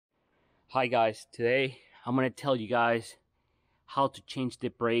Hi guys, today I'm going to tell you guys how to change the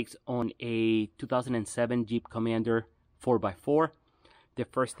brakes on a 2007 Jeep Commander 4x4. The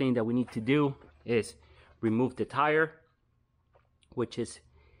first thing that we need to do is remove the tire, which is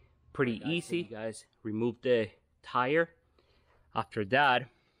pretty easy. You guys remove the tire. After that,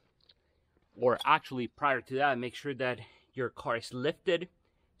 or actually prior to that, make sure that your car is lifted,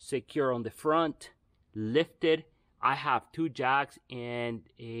 secure on the front, lifted. I have 2 jacks and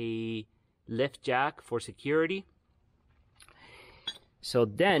a lift jack for security. So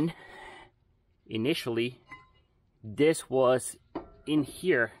then initially this was in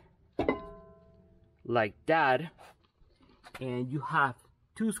here like that, and you have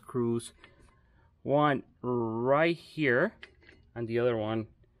 2 screws, one right here and the other one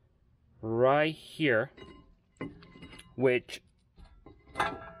right here, which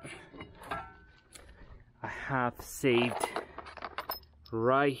I have saved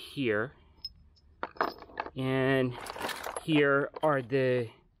right here. And here are the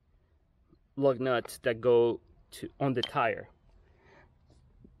lug nuts that go on the tire.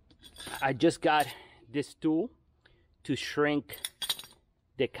 I just got this tool to shrink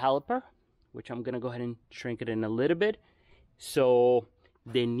the caliper, which I'm gonna go ahead and shrink it in a little bit, so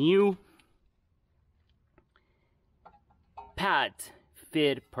the new pads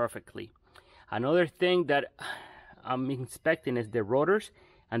fit perfectly. Another thing that I'm inspecting is the rotors,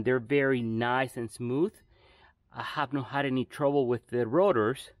 and they're very nice and smooth. I have not had any trouble with the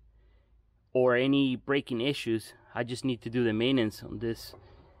rotors or any braking issues. I just need to do the maintenance on this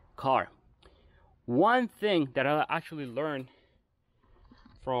car. One thing that I actually learned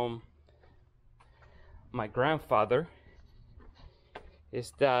from my grandfather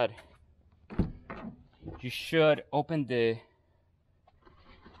is that you should open the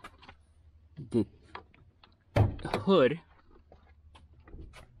hood.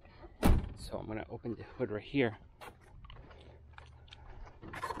 So I'm gonna open the hood right here.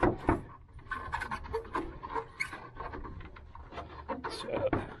 So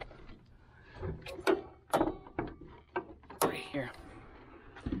right here,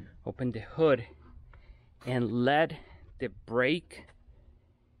 open the hood and let the brake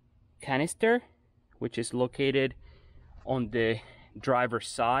canister, which is located on the driver's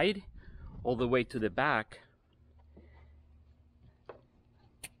side, all the way to the back.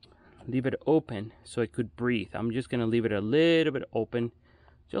 Leave it open so it could breathe. I'm just gonna leave it a little bit open,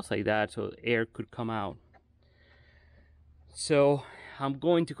 just like that, so air could come out. So I'm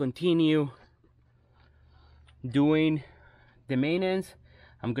going to continue doing the maintenance.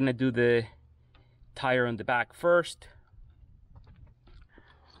 I'm gonna do the tire on the back first,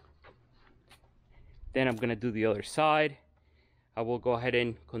 then I'm gonna do the other side. I will go ahead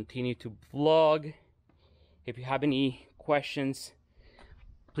and continue to vlog. If you have any questions,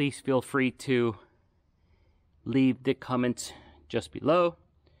 please feel free to leave the comments just below.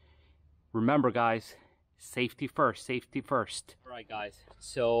 Remember guys, safety first, safety first. All right guys,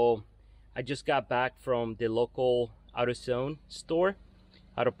 so I just got back from the local AutoZone store,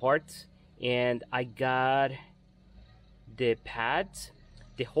 Auto Parts, and I got the pads.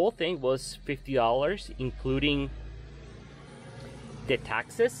 The whole thing was $50, including the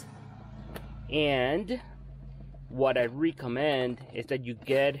taxes. And what I recommend is that you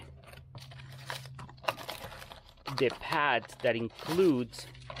get the pads that includes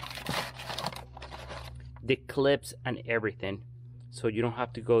the clips and everything, so you don't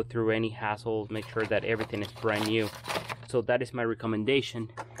have to go through any hassle. Make sure that everything is brand new. So that is my recommendation.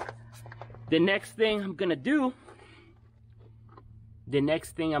 The next thing I'm gonna do,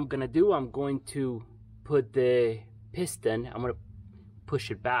 I'm going to put the piston, I'm gonna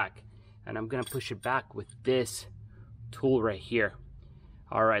push it back, and I'm gonna push it back with this tool right here.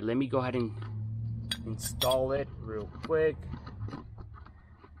 All right, let me go ahead and install it real quick.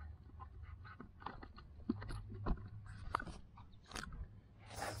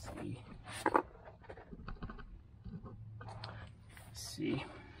 Let's see.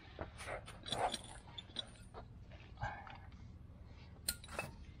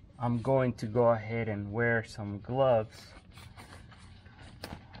 I'm going to go ahead and wear some gloves.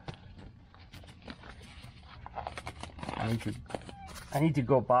 I need to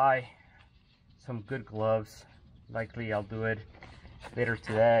go buy some good gloves. Likely I'll do it later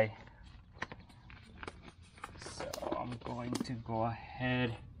today. So I'm going to go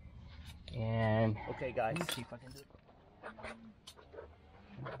ahead and... Okay guys, let's see if I can do it.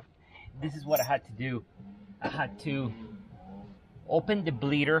 This is what I had to do. I had to open the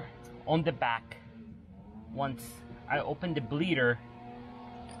bleeder on the back. Once I opened the bleeder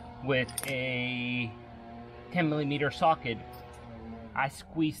with a 10mm socket, I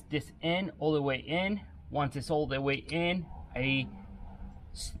squeeze this in all the way in. Once it's all the way in, I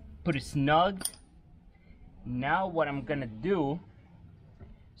put it snug. Now what I'm gonna do,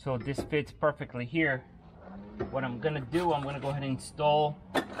 so this fits perfectly here, what I'm gonna do, I'm gonna go ahead and install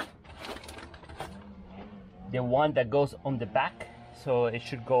the one that goes on the back. So it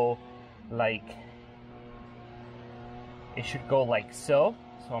should go like so.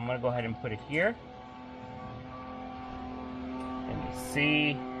 So I'm gonna go ahead and put it here. Let me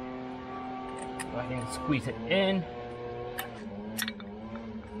see. Go ahead and squeeze it in.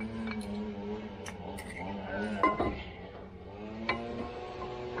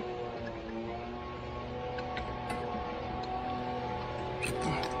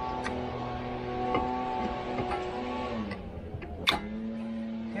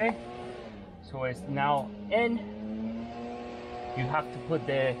 Okay, so it's now in. You have to put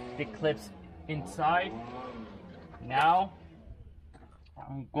the clips inside. Now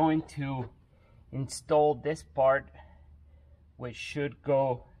I'm going to install this part, which should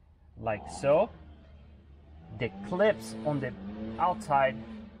go like so. The clips on the outside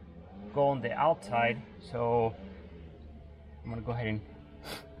go on the outside, so I'm gonna go ahead and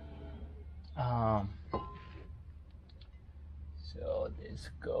so this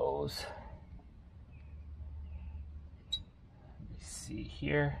goes, let me see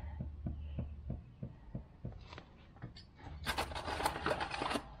here.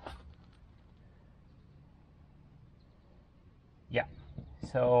 Yeah,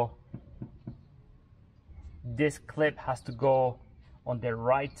 so this clip has to go on the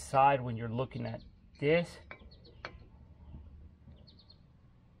right side when you're looking at this,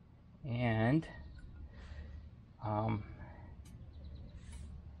 and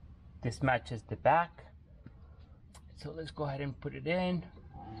this matches the back. So let's go ahead and put it in,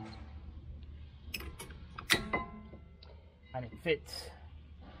 and it fits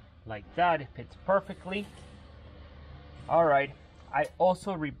like that. It fits perfectly. All right, I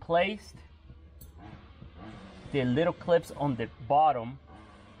also replaced the little clips on the bottom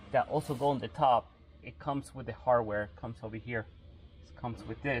that also go on the top. It comes with the hardware, it comes over here. It comes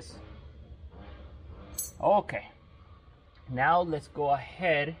with this. Okay, now let's go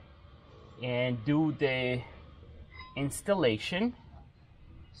ahead and do the installation.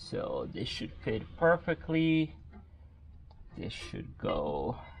 So this should fit perfectly. This should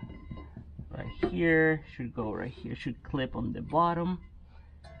go right here, should go right here, should clip on the bottom.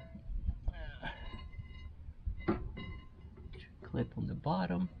 Should clip on the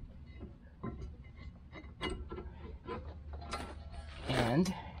bottom.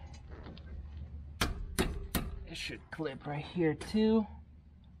 And it should clip right here too.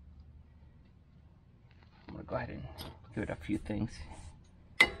 I'm gonna go ahead and give it a few things.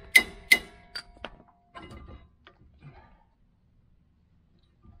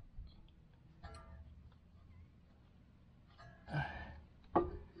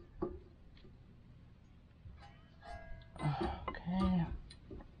 Okay.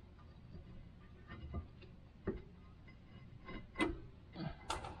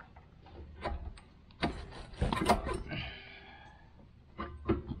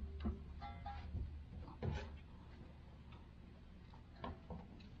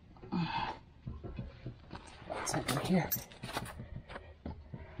 Second here.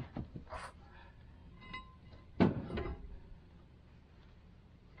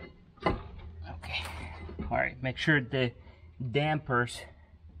 Okay. All right. Make sure the dampers,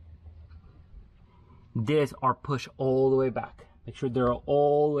 these are pushed all the way back. Make sure they're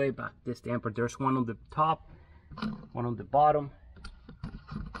all the way back. This damper, there's one on the top, one on the bottom.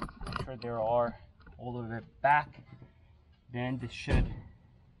 Make sure they are all the way back. Then this should.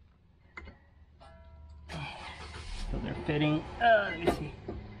 So they're fitting. Let me see.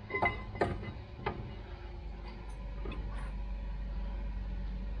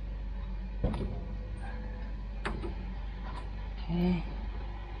 Okay.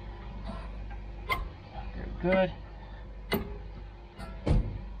 They're good.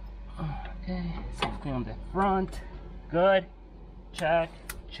 Okay. Something on the front. Good. Check.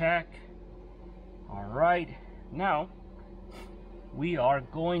 Check. All right. Now we are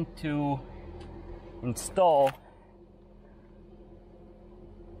going to install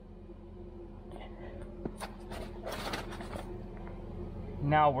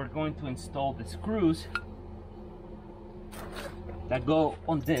the screws that go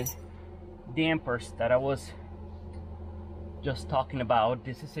on the dampers that I was just talking about.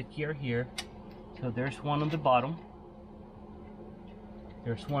 This is secure here. So there's one on the bottom.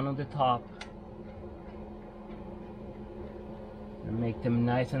 There's one on the top. And make them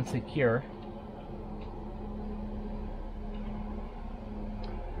nice and secure.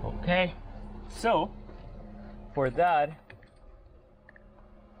 Okay, so for that,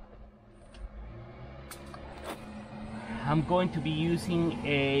 I'm going to be using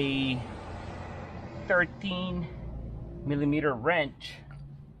a 13mm wrench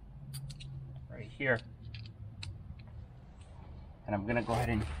right here, and I'm gonna go ahead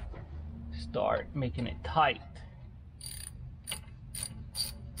and start making it tight.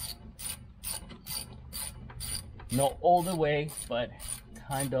 Not all the way, but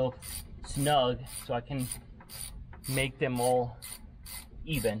kind of snug, so I can make them all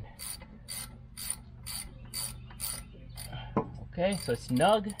even. Okay, so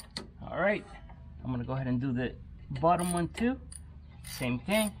snug. All right, I'm gonna go ahead and do the bottom one too. Same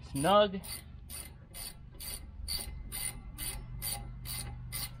thing, snug.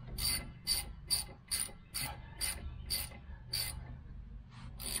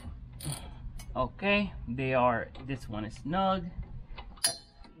 Okay, they are, this one is snug.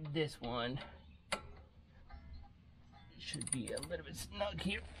 This one should be a little bit snug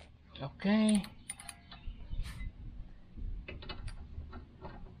here. Okay.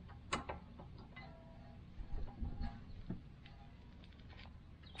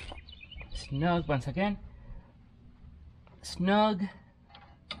 Snug once again. Snug.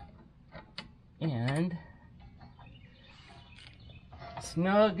 And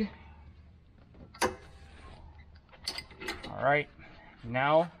snug. All right,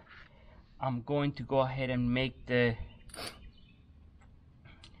 now I'm going to go ahead and make the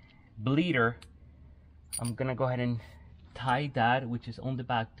bleeder. I'm gonna go ahead and tie that, which is on the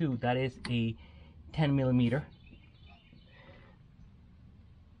back too. That is a 10mm.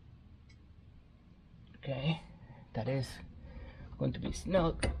 Okay, that is going to be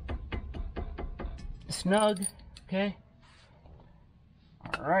snug. Snug, okay.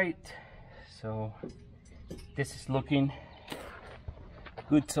 All right, so this is looking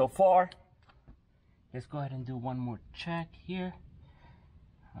good so far. Let's go ahead and do one more check here.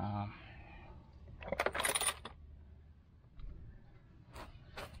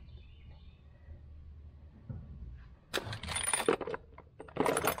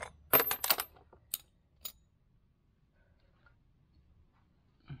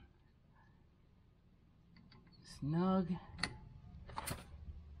 Snug.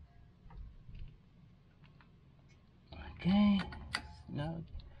 Okay, snug.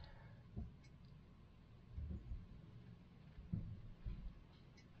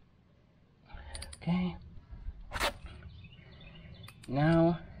 Okay.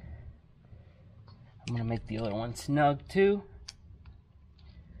 Now I'm gonna make the other one snug too.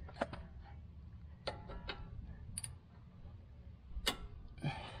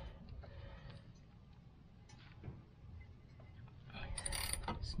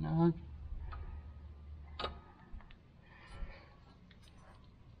 Snug.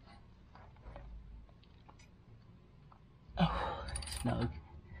 Oh, snug.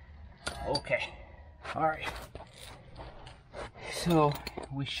 Okay. All right. So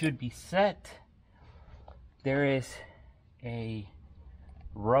we should be set. There is a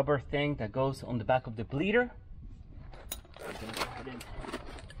rubber thing that goes on the back of the bleeder. I'm gonna go ahead and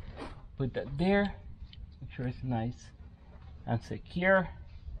put that there. Make sure it's nice and secure.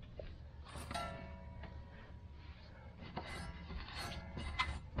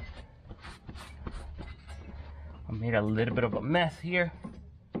 I made a little bit of a mess here,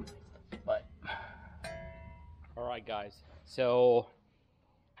 but all right guys, so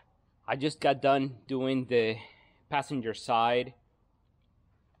I just got done doing the passenger side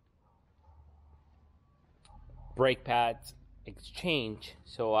brake pads exchange,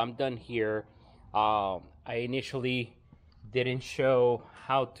 so I'm done here. I initially didn't show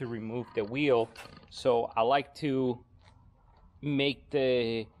how to remove the wheel, so I like to make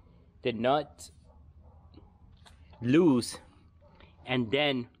the nut loose and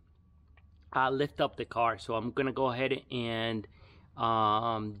then lift up the car. So I'm gonna go ahead and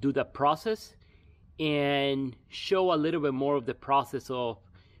do the process and show a little bit more of the process of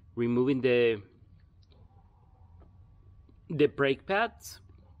removing the brake pads,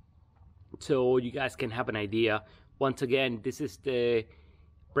 so you guys can have an idea. Once again, this is the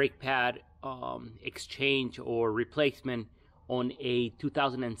brake pad exchange or replacement on a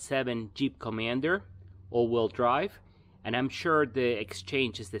 2007 Jeep Commander all-wheel drive, and I'm sure the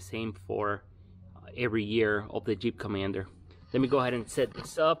exchange is the same for every year of the Jeep Commander. Let me go ahead and set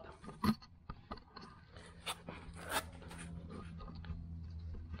this up.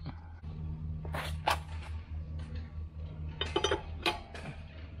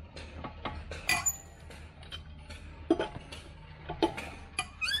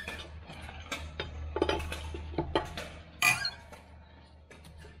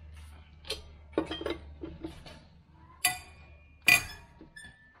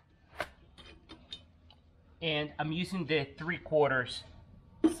 and I'm using the 3/4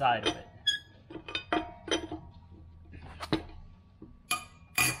 side of it.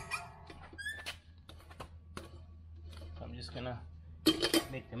 So I'm just gonna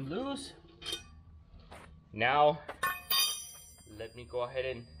make them loose. Now let me go ahead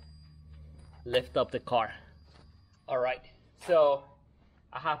and lift up the car. All right, so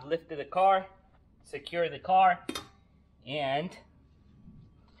I have lifted the car, secured the car, and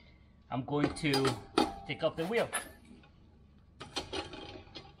I'm going to take off the wheel.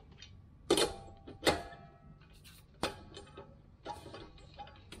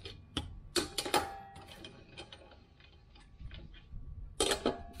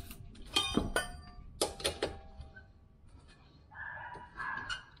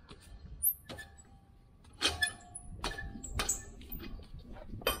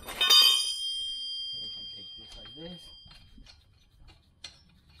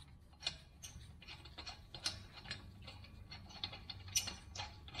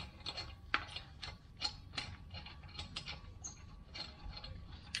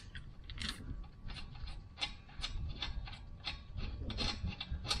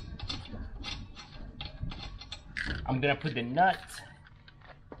 I'm gonna put the nuts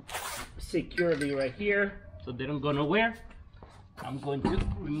securely right here so they don't go nowhere. I'm going to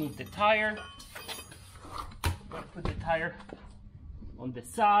remove the tire. I'm gonna put the tire on the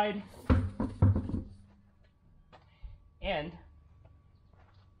side. And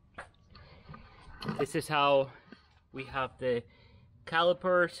this is how we have the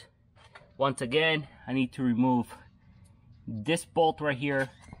calipers. Once again, I need to remove this bolt right here.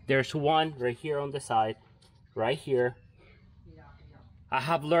 There's one right here on the side. Right here. I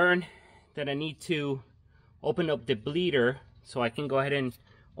have learned that I need to open up the bleeder so I can go ahead and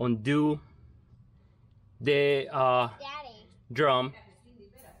undo the drum,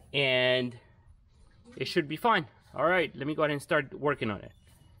 and it should be fine. All right, let me go ahead and start working on it.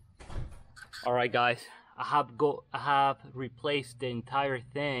 All right, guys, I have replaced the entire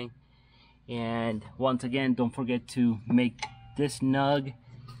thing, and once again, don't forget to make this snug.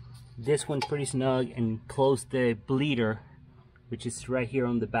 This one pretty snug, and close the bleeder, which is right here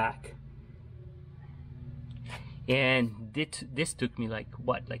on the back. And this took me like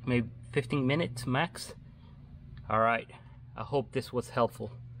what, like maybe 15 minutes max. All right, I hope this was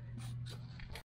helpful.